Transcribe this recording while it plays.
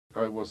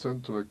I was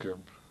sent to a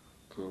camp,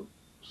 to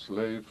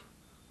slave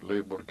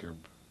labor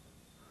camp.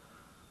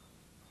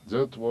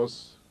 That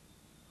was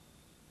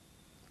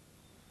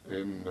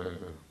in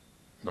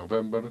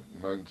November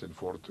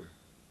 1940.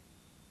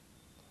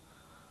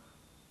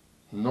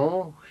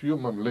 No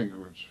human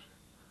language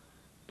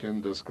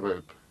can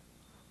describe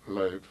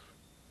life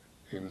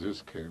in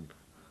this camp,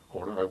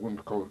 or I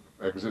wouldn't call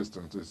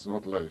existence, it's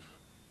not life.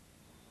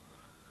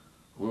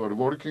 We were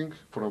working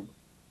from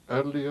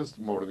earliest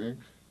morning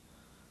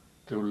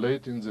till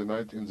late in the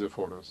night in the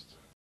forest.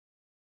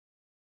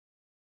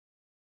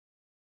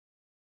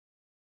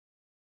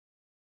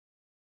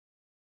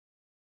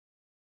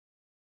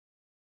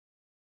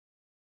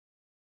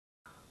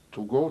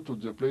 To go to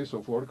the place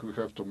of work, we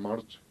have to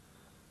march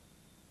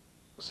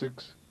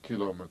 6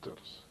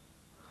 kilometers.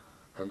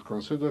 And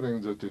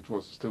considering that it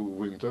was still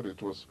winter,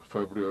 it was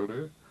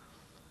February,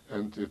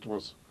 and it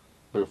was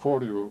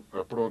before you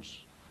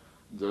approach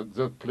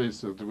that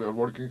place that we are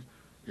working,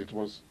 it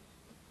was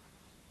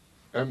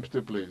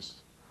empty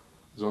place.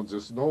 So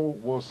the snow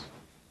was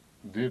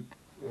deep,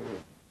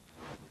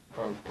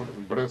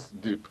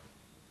 breast deep.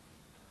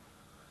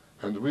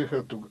 And we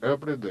had to,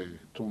 every day,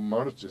 to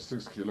march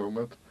 6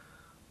 kilometers,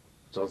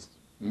 just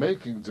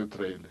making the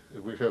trail.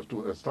 We have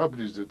to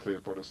establish the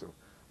trail for ourselves.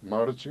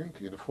 Marching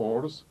in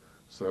force,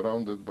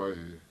 surrounded by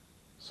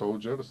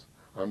soldiers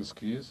on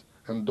skis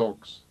and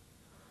dogs.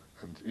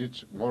 And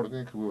each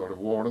morning we were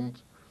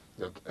warned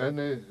that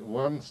any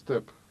one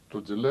step to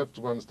the left,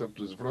 one step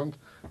to the front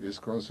is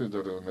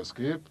considered an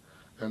escape,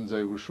 and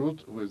they will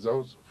shoot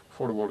without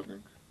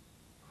forewarning.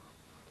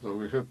 So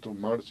we had to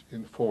march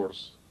in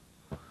force.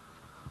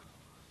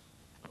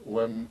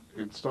 When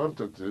it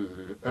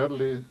started,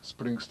 early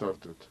spring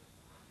started,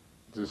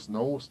 the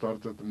snow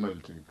started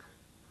melting.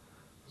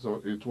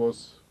 So it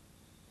was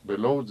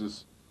below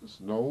this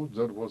snow,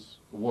 there was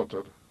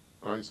water,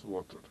 ice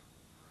water.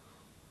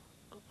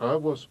 I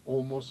was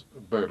almost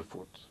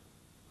barefoot.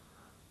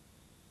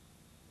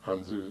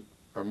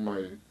 On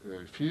my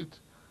feet,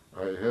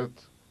 I had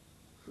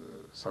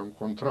some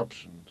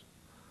contraption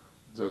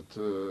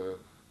that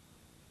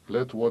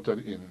let water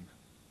in.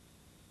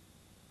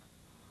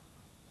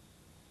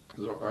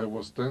 So I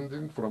was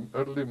standing from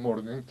early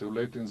morning till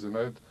late in the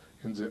night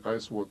in the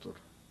ice water.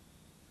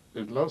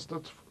 It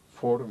lasted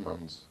 4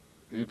 months.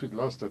 If it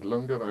lasted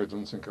longer, I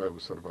don't think I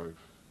would survive.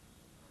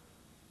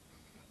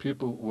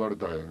 People were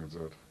dying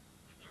there,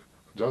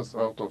 just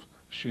out of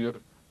sheer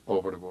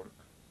overwork.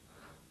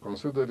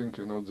 Considering,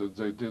 that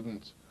they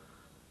didn't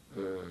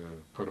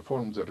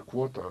perform their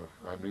quota,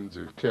 I mean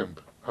the camp,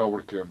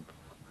 our camp,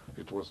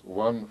 it was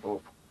one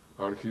of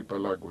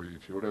archipelago.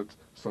 If you read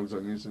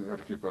Solzhenitsyn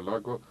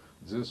Archipelago,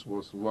 this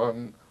was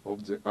one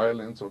of the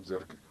islands of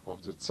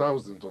the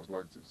thousands of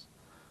like this.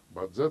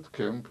 But that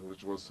camp,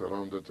 which was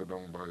surrounded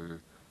along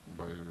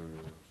by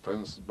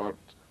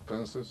barbed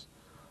fences,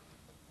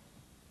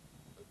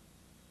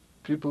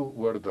 people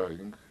were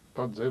dying,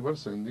 but they were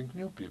sending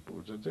new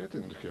people. They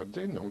didn't care.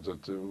 They know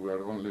that we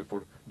were only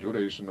for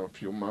duration of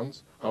few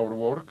months, our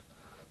work,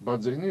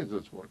 but they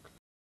needed work.